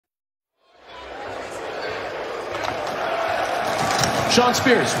Shawn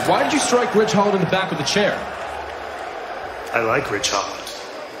Spears, why did you strike Ridge Holland in the back with a chair? I like Ridge Holland,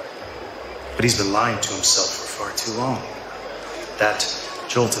 but he's been lying to himself for far too long. That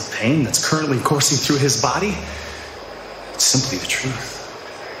jolt of pain that's currently coursing through his body, it's simply the truth.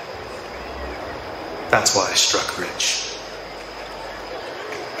 That's why I struck Ridge.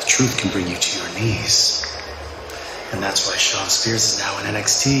 The truth can bring you to your knees. And that's why Shawn Spears is now in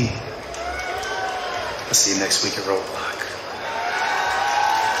NXT. I'll see you next week at Roadblock.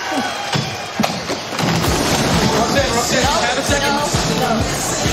 Roxanne, have a second.